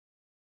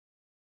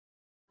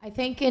I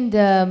think in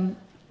the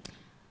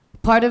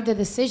part of the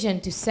decision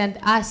to send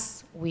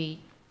us,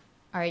 we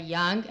are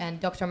young, and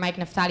Dr. Mike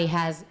Naftali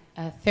has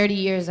 30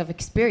 years of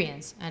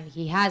experience, and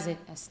he has a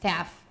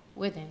staff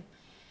with him,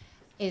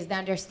 is the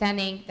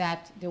understanding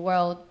that the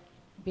world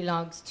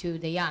belongs to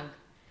the young.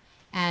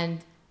 And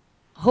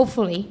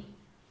hopefully,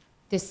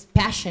 this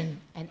passion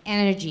and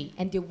energy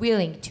and the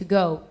willing to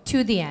go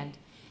to the end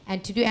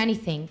and to do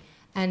anything,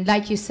 and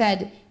like you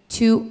said,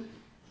 to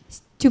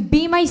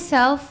be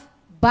myself,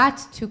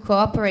 but to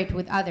cooperate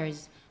with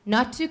others,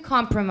 not to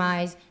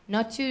compromise,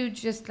 not to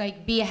just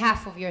like be a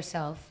half of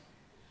yourself.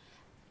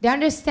 The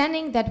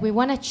understanding that we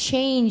want to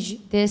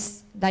change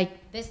this,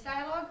 like this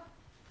dialogue,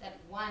 that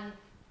one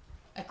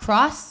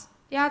across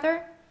the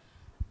other,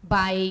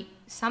 by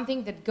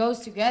something that goes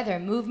together,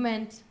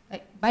 movement,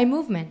 like by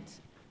movement,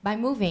 by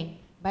moving,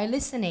 by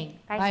listening,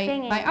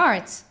 by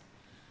arts.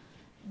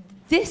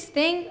 This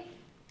thing,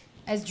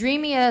 as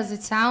dreamy as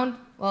it sounds,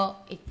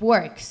 well, it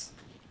works.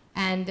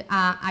 And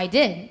I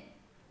did.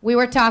 We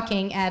were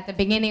talking at the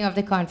beginning of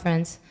the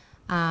conference,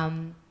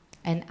 and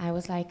I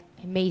was like,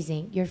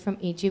 amazing, you're from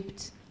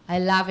Egypt. I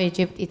love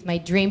Egypt. It's my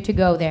dream to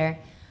go there.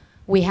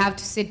 We have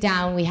to sit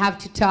down. We have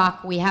to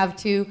talk. We have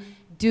to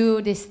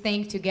do this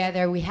thing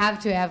together. We have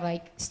to have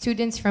like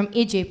students from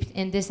Egypt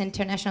in this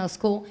international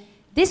school.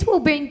 This will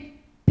bring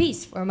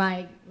peace for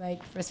my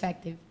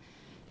perspective.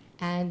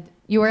 And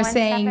you were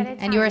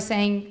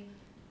saying,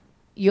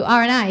 you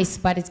are nice,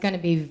 but it's going to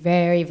be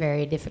very,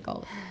 very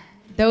difficult.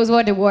 Those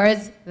were the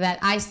words that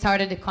I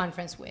started the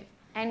conference with.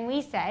 And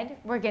we said,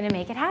 we're going to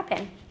make it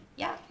happen.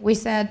 Yeah. We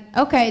said,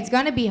 okay, it's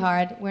going to be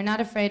hard. We're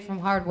not afraid from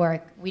hard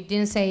work. We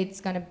didn't say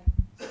it's going to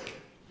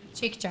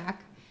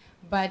chick-chack,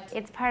 but...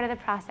 It's part of the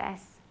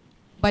process.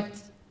 But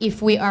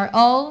if we are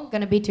all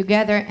going to be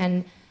together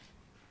and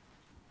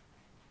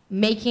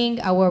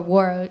making our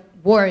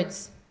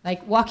words,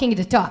 like walking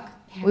the talk.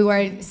 We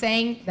were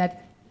saying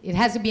that it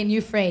has to be a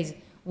new phrase.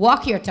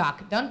 Walk your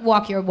talk. Don't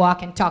walk your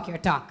walk and talk your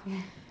talk.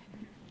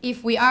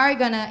 If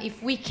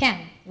we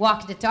can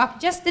walk the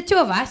talk, just the two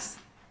of us,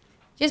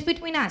 just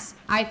between us,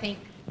 I think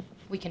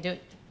we can do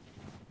it.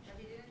 But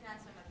you didn't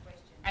answer my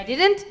question. I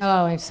didn't?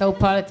 Oh, I'm so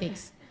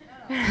politics.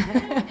 No.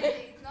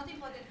 It's not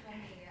important for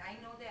me. I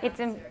know the answer. It's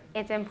important.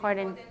 It's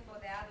important for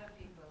the other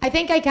people. I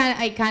think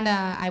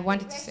I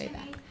wanted to say that. The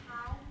question is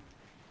how,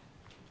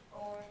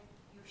 or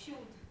you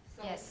should,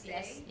 so to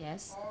say,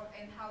 yes.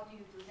 And how do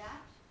you do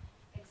that?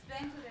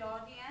 Explain to the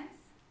audience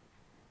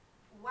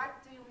what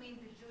do you mean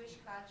the Jewish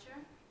culture.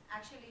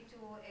 Actually, to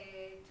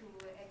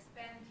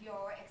expand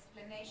your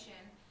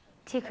explanation.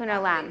 Tikkun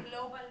Olam.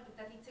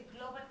 That it's a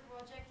global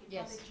project. It's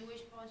not a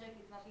Jewish project.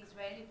 It's not an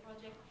Israeli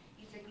project.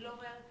 It's a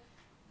global,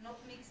 not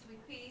mixed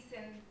with peace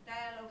and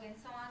dialogue and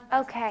so on.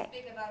 But Okay. to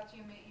speak about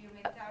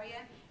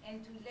humanitarian and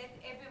to let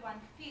everyone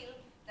feel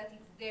that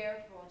it's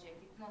their project.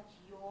 It's not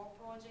your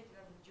project. It's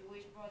not a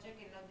Jewish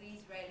project. It's not the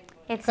Israeli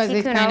project. It's Because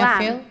it Tikkun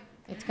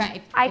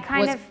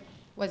kind Olam. of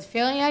was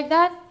feeling like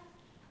that.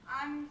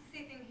 I'm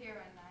sitting here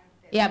and I'm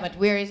there. Yeah, but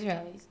we're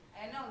Israelis.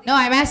 I know. No,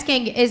 I'm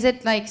asking, is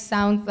it like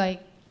sound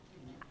like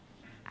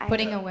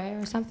putting away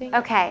or something?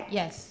 Okay.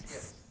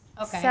 Yes.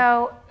 Okay.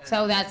 So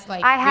that's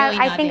like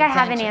I think I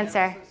have an answer.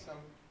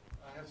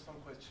 I have some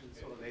questions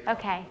later.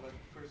 Okay.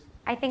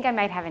 I think I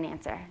might have an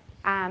answer.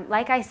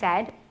 Like I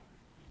said,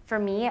 for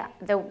me,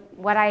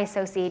 what I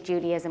associate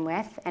Judaism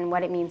with and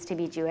what it means to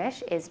be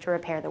Jewish is to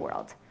repair the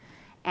world.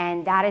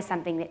 And that is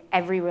something that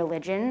every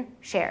religion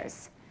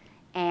shares.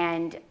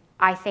 And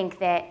I think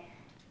that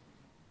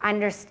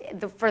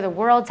for the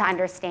world to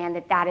understand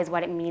that that is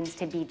what it means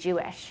to be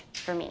Jewish,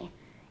 for me,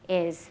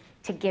 is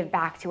to give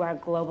back to our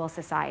global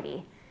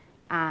society,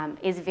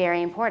 is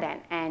very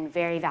important and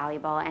very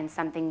valuable and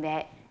something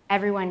that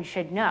everyone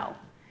should know.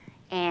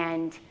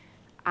 And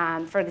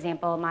for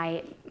example,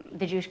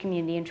 the Jewish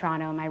community in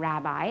Toronto, my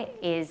rabbi,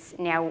 is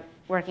now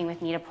working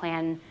with me to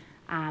plan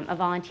a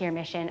volunteer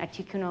mission, a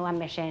Tikkun Olam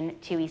mission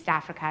to East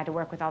Africa to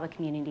work with all the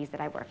communities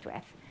that I worked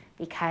with,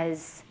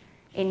 because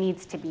it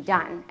needs to be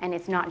done. And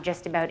it's not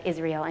just about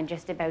Israel and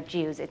just about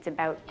Jews, it's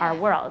about our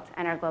world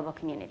and our global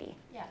community.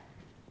 Yeah.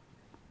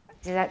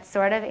 Does that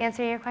sort of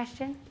answer your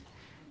question?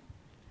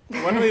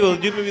 Why don't we'll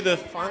do maybe the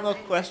final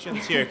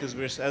questions here, because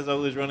we're, as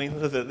always, running a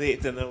little bit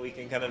late, and then we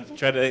can kind of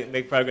try to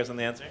make progress on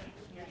the answer.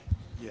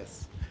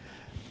 Yes.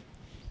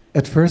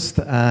 At first,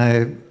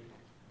 I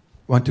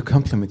want to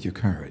compliment your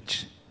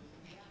courage.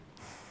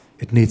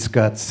 It needs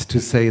guts to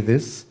say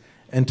this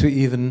and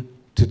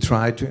to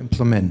try to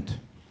implement.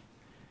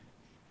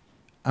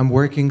 I'm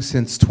working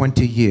since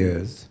 20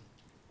 years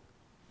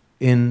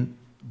in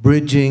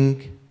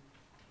bridging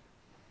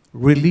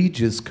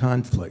religious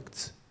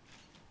conflicts,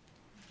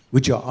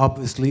 which are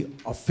obviously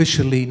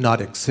officially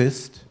not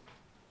exist,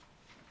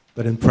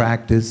 but in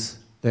practice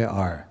they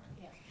are.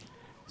 Yeah.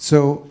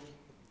 So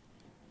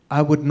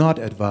I would not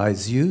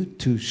advise you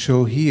to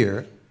show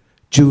here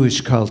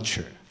Jewish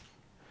culture,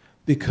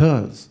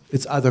 because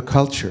it's other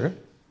culture,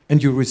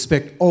 and you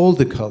respect all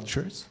the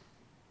cultures,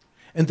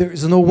 And there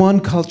is no one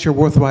culture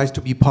worthwhile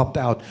to be popped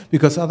out,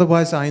 because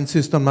otherwise I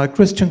insist on my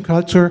Christian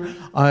culture,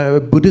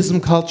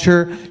 Buddhism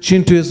culture,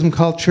 Shintoism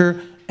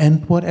culture,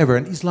 and whatever,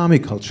 and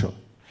Islamic culture.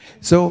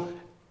 So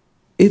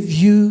if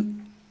you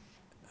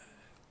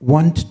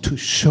want to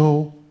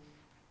show,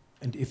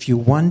 and if you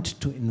want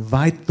to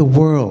invite the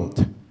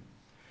world,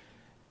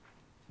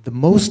 the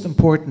most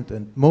important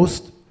and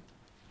most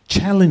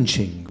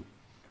challenging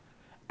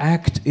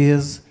act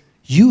is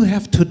you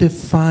have to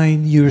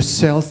define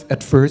yourself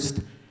at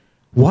first.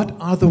 What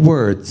are the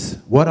words,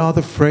 what are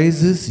the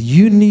phrases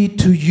you need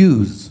to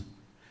use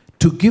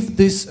to give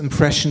this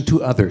impression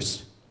to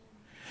others?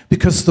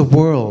 Because the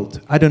world,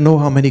 I don't know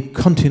how many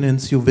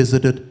continents you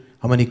visited,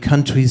 how many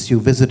countries you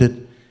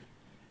visited.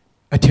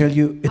 I tell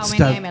you, it's...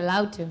 How many I'm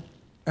allowed to?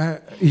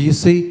 You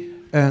see,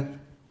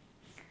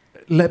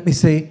 let me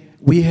say,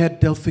 we had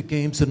Delphic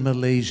Games in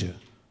Malaysia.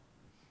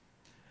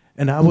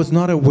 And I was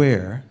not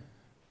aware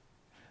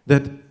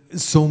that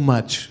so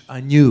much I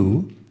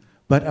knew,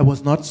 but I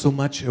was not so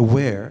much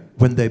aware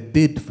when they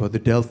bid for the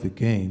Delphic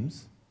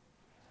Games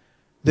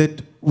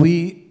that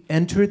we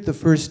entered the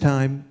first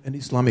time an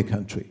Islamic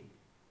country.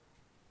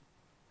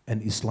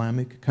 An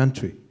Islamic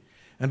country.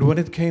 And when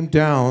it came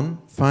down,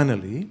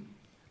 finally,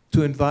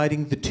 to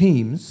inviting the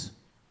teams,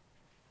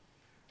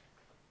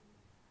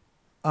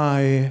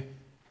 I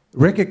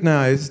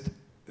recognized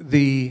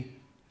the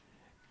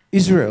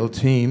Israel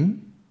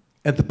team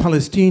and the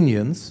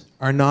Palestinians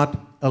are not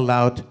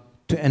allowed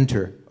to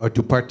enter or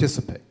to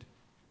participate.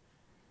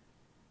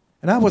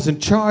 And I was in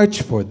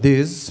charge for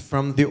this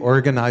from the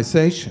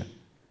organization.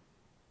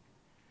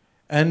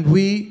 And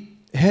we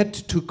had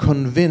to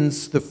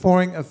convince the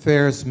Foreign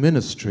Affairs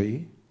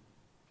Ministry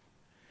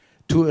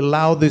to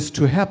allow this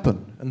to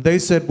happen. And they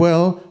said,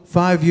 well,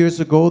 5 years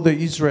ago, the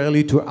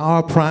Israeli to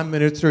our prime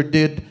minister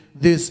did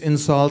this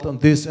insult and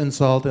this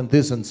insult and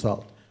this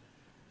insult.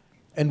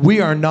 And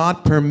we are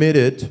not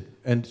permitted,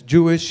 and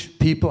Jewish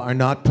people are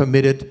not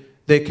permitted.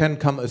 They can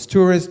come as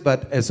tourists,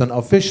 but as an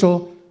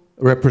official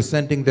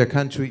representing their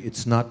country,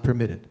 it's not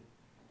permitted.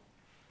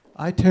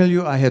 I tell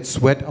you, I had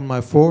sweat on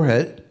my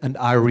forehead, and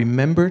I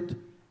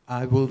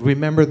will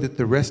remember that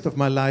the rest of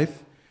my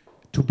life,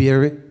 to be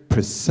very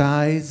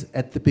precise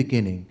at the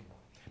beginning.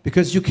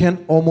 Because you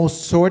can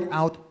almost sort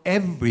out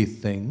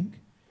everything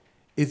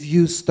if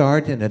you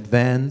start in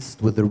advance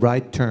with the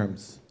right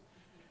terms.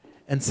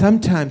 And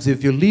sometimes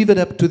if you leave it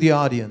up to the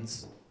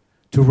audience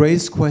to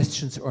raise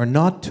questions or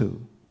not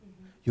to,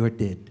 you're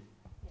dead.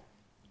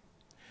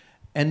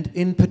 And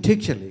in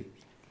particular,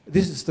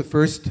 this is the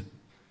first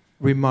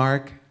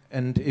remark,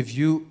 and if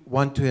you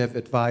want to have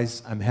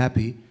advice, I'm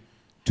happy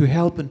to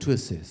help and to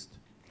assist.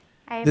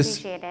 I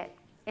appreciate it.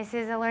 This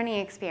is a learning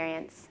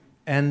experience.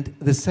 And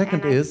the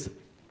second is,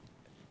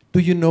 do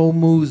you know,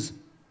 Moose,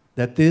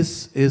 that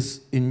this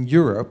is in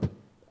Europe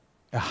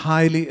a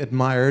highly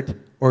admired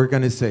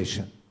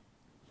organization?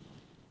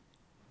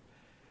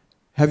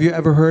 Have you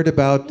ever heard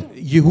about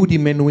Yehudi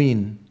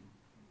Menuhin?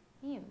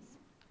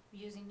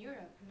 Muse in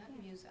Europe, not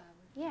Muse.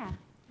 Yeah,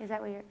 is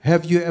that what you're...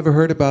 Have you ever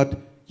heard about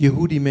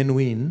Yehudi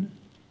Menuhin?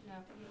 No.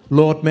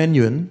 Lord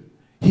Menuhin.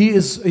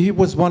 He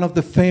was one of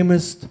the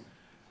famous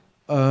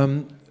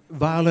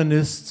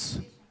violinists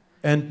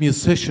and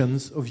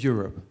musicians of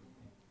Europe.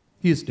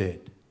 He is dead.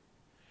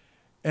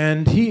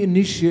 And he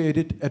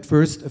initiated at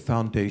first a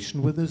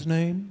foundation with his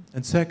name,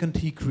 and second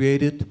he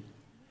created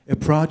a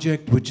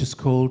project which is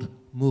called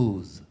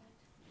Muse.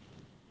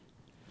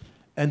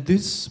 And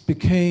this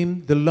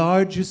became the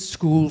largest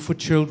school for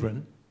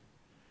children,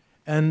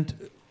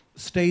 and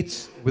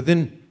states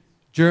within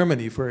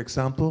Germany, for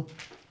example,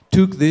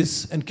 took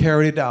this and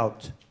carried it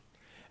out.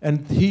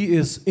 And he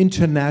is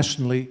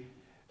internationally,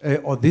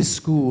 or this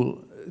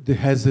school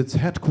has its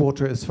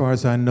headquarters, as far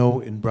as I know,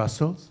 in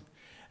Brussels.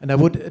 And I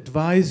would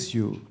advise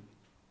you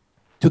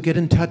to get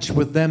in touch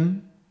with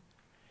them.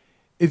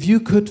 If you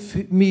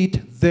could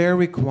meet their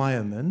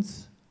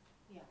requirements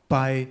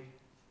by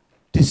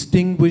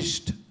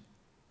distinguished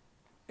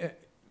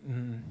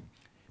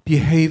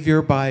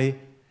behavior, by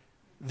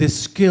the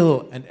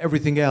skill and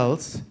everything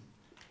else,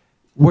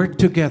 work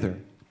together.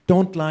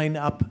 Don't line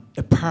up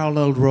a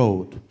parallel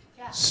road.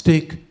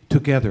 Stick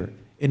together.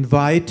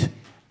 Invite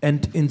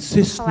and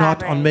insist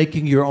not on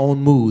making your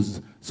own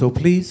moves. So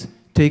please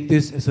take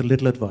this as a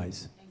little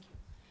advice.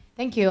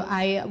 Thank you.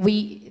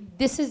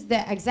 This is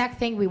the exact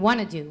thing we want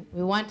to do.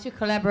 We want to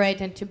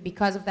collaborate, and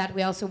because of that,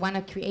 we also want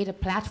to create a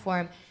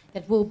platform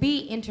that will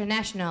be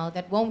international,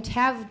 that won't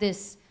have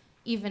this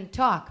even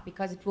talk,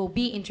 because it will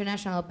be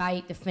international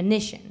by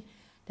definition.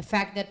 The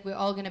fact that we're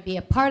all going to be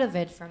a part of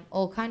it from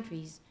all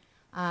countries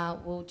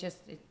will just,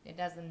 it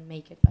doesn't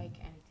make it like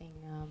anything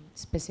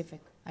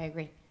specific. I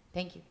agree.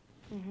 Thank you.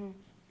 Mm-hmm.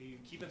 You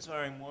keep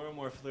inspiring more and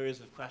more flurries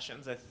of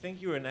questions. I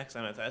think you were next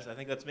on it. I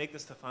think let's make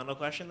this the final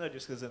question, though,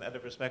 just because out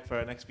of respect for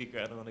our next speaker,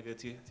 I don't want to go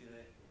too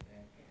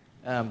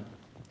late.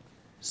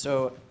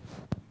 So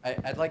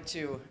I'd like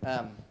to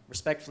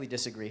respectfully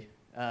disagree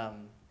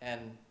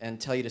and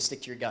tell you to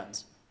stick to your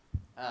guns.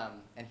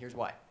 And here's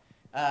why.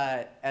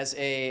 As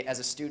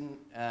a student,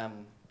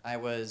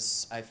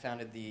 I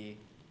founded the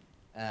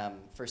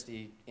first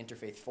the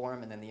Interfaith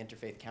Forum and then the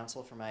Interfaith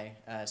Council for my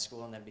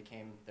school, and then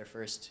became their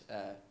first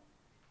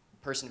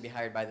person to be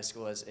hired by the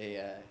school as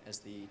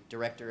the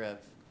director of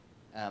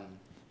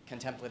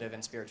contemplative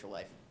and spiritual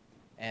life.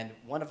 And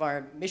one of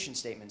our mission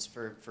statements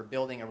for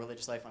building a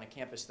religious life on a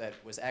campus that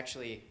was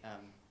actually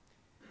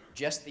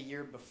just the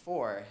year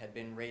before had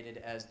been rated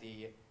as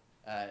the,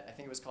 I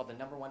think it was called the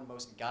 #1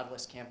 most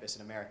godless campus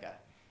in America,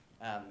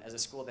 as a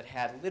school that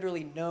had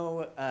literally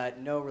no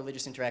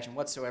religious interaction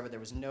whatsoever. There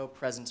was no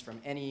presence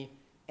from any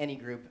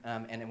group.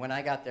 And when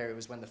I got there, it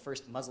was when the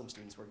first Muslim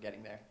students were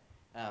getting there.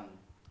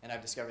 And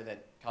I've discovered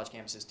that college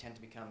campuses tend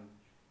to become,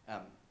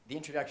 the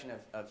introduction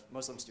of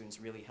Muslim students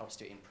really helps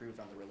to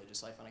improve on the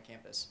religious life on a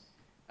campus.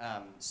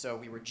 So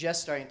we were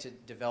just starting to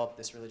develop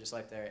this religious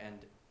life there,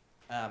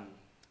 and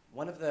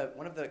one of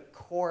the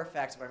core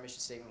facts of our mission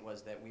statement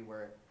was that we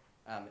were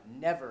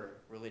never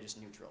religious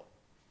neutral.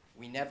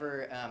 We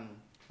never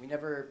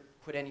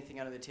put anything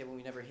under the table.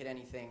 We never hid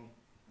anything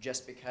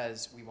just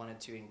because we wanted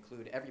to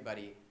include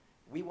everybody.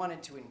 We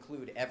wanted to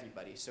include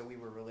everybody, so we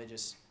were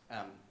religious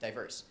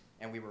diverse,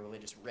 and we were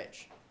religious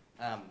rich.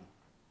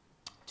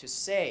 To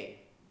say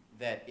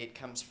that it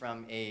comes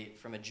from a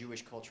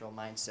Jewish cultural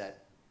mindset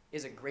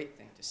is a great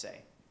thing to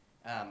say,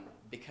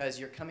 because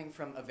you're coming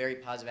from a very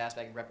positive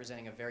aspect,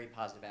 representing a very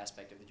positive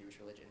aspect of the Jewish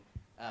religion.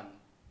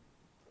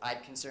 I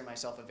consider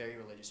myself a very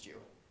religious Jew,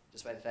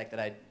 despite the fact that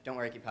I don't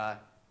wear a kippah,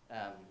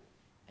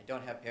 I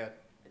don't have peot,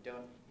 I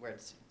don't wear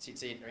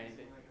tzitzit or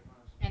anything.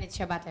 And it's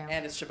Shabbat now.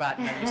 And it's Shabbat,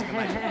 and I'm using a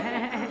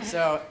microphone.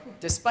 So,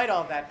 despite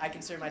all of that, I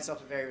consider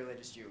myself a very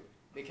religious Jew,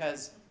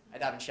 because I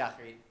daven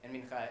Shachrit and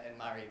Mincha and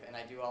Mariv, and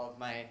I do all of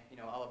my,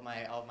 all of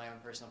my own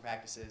personal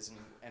practices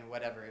and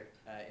whatever it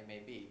may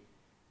be.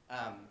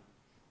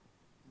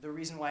 The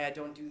reason why I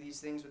don't do these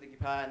things with the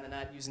kippah and the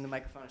not using the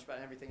microphone and Shabbat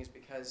and everything is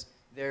because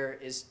there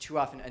is too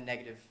often a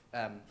negative,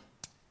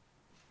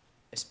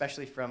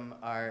 especially from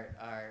our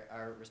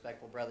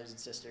respectful brothers and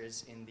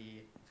sisters in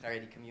the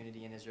Haredi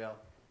community in Israel.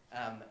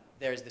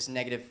 There's this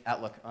negative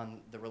outlook on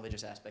the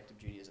religious aspect of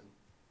Judaism.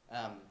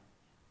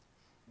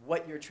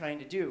 What you're trying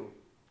to do,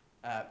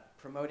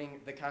 promoting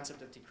the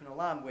concept of Tikkun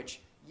Olam, which,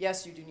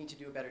 yes, you do need to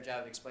do a better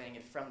job of explaining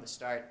it from the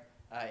start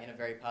in a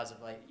very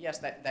positive light. Yes,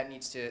 that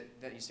needs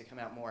to come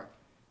out more.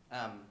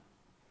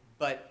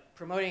 But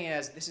promoting it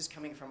as this is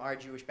coming from our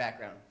Jewish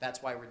background,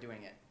 that's why we're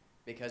doing it.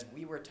 Because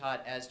we were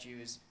taught as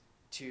Jews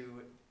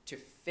to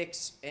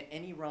fix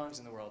any wrongs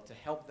in the world, to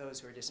help those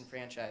who are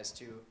disenfranchised,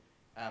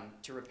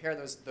 to repair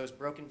those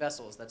broken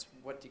vessels. That's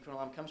what Tikkun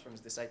Olam comes from,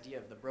 is this idea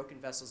of the broken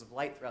vessels of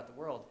light throughout the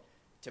world,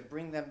 to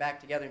bring them back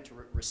together and to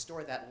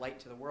restore that light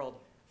to the world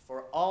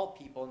for all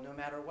people, no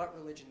matter what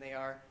religion they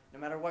are, no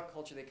matter what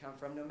culture they come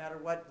from, no matter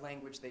what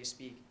language they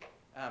speak.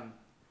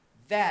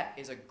 That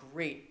is a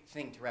great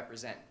thing to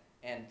represent.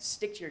 And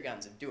stick to your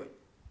guns and do it.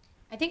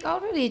 I think all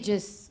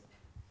religions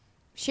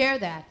share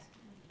that.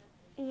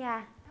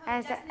 Yeah,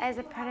 as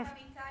a part of...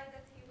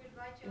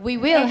 We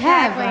will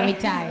have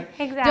Exactly. Amitai.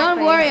 Exactly.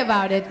 Don't worry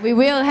about it. We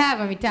will have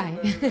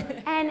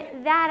Amitai.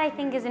 And that, I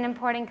think, is an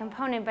important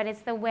component, but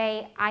it's the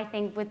way, I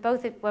think, with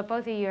what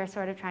both of you are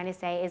sort of trying to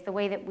say, is the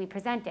way that we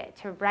present it,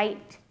 to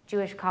write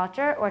Jewish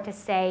culture or to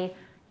say,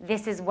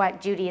 this is what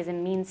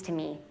Judaism means to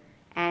me.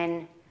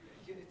 And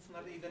it's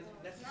not even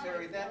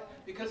necessary that,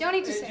 because don't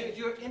need to say.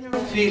 Your inner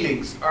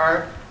feelings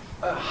are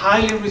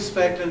highly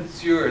respected and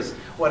it's yours.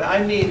 What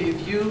I mean,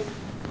 if you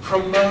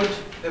promote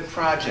a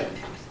project,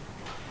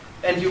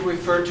 and you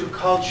refer to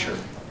culture,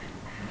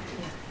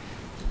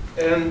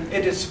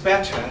 it is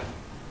better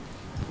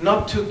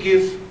not to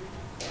give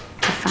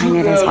too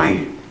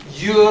early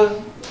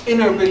your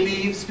inner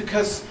beliefs,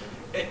 because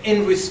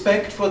in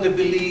respect for the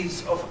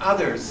beliefs of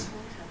others,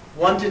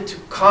 wanted to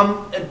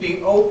come and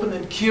be open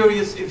and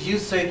curious. If you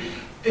say,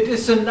 it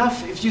is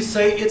enough if you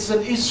say it's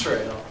an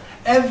Israel.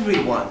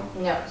 Everyone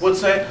would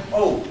say,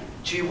 oh,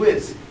 gee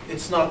whiz,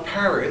 it's not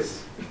Paris.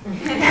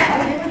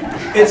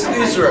 It's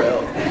Israel.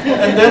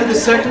 And then the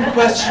second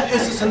question,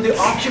 is it in the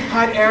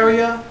occupied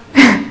area?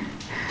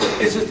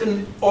 Is it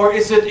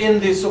in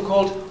the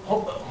so-called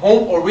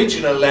home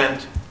original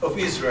land of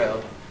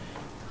Israel?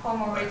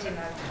 Home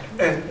original.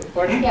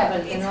 Pardon? Yeah,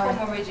 but It's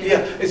home original.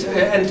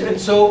 Yeah, and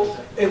so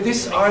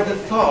these are the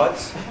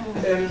thoughts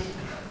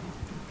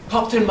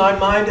popped in my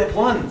mind at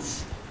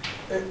once.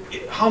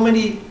 How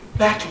many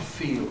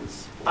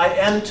battlefields I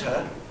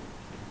enter,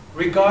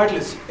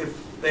 regardless if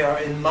they are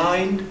in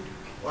mind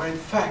or in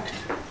fact.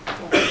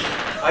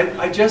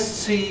 I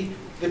just see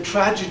the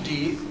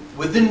tragedy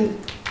within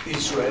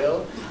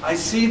Israel. I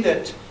see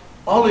that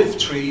olive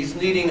trees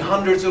needing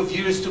hundreds of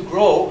years to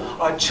grow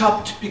are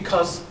chopped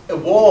because a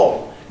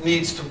wall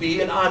needs to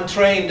be, and I'm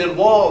trained in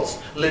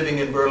walls, living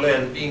in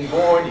Berlin, being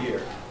born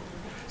here.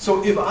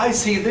 So if I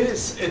see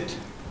this,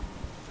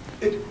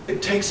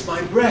 it takes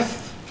my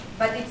breath.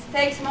 But it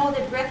takes more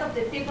the breath of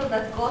the people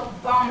that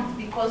got bombed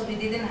because we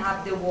didn't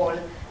have the wall.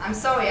 I'm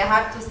sorry, I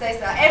have to say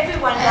so.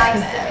 Everyone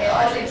likes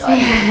olive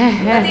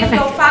trees. But if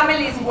your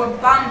families were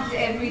bombed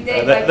every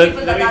day by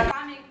people that are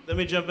coming Let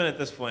me jump in at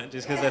this point,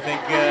 just because I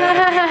think,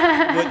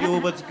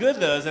 what's good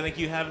though is I think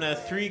you have now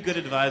 3 good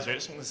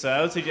advisors. So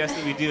I would suggest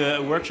that we do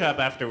a workshop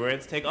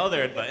afterwards, take all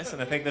their advice,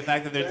 and I think the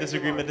fact that there's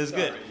disagreement is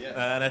good.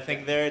 And I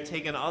think they're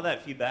taking all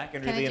that feedback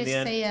and really in the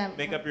end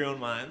make up your own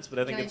minds. But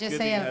I think it's good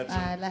that you have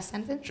some. Last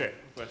sentence? Sure,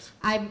 of course.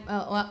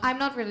 I'm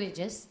not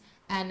religious,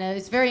 and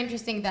it's very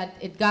interesting that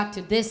it got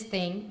to this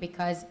thing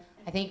because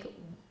I think,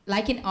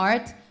 like in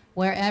art,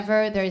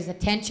 wherever there is a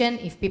tension,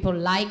 if people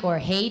like or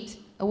hate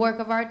a work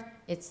of art,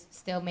 it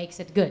still makes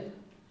it good.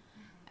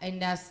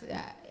 And that's,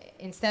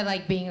 instead of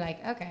like being like,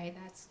 okay,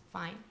 that's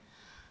fine.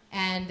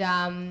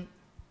 And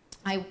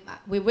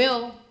we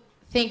will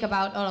think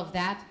about all of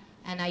that.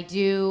 And I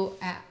do,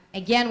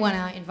 again, want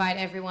to invite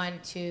everyone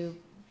to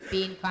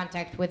be in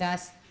contact with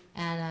us.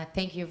 And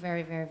thank you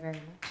very, very, very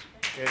much.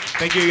 Okay.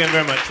 Thank you again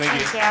very much. Thank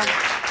you. Thank you.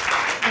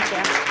 Thank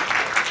you.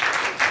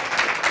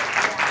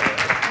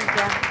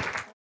 Thank you.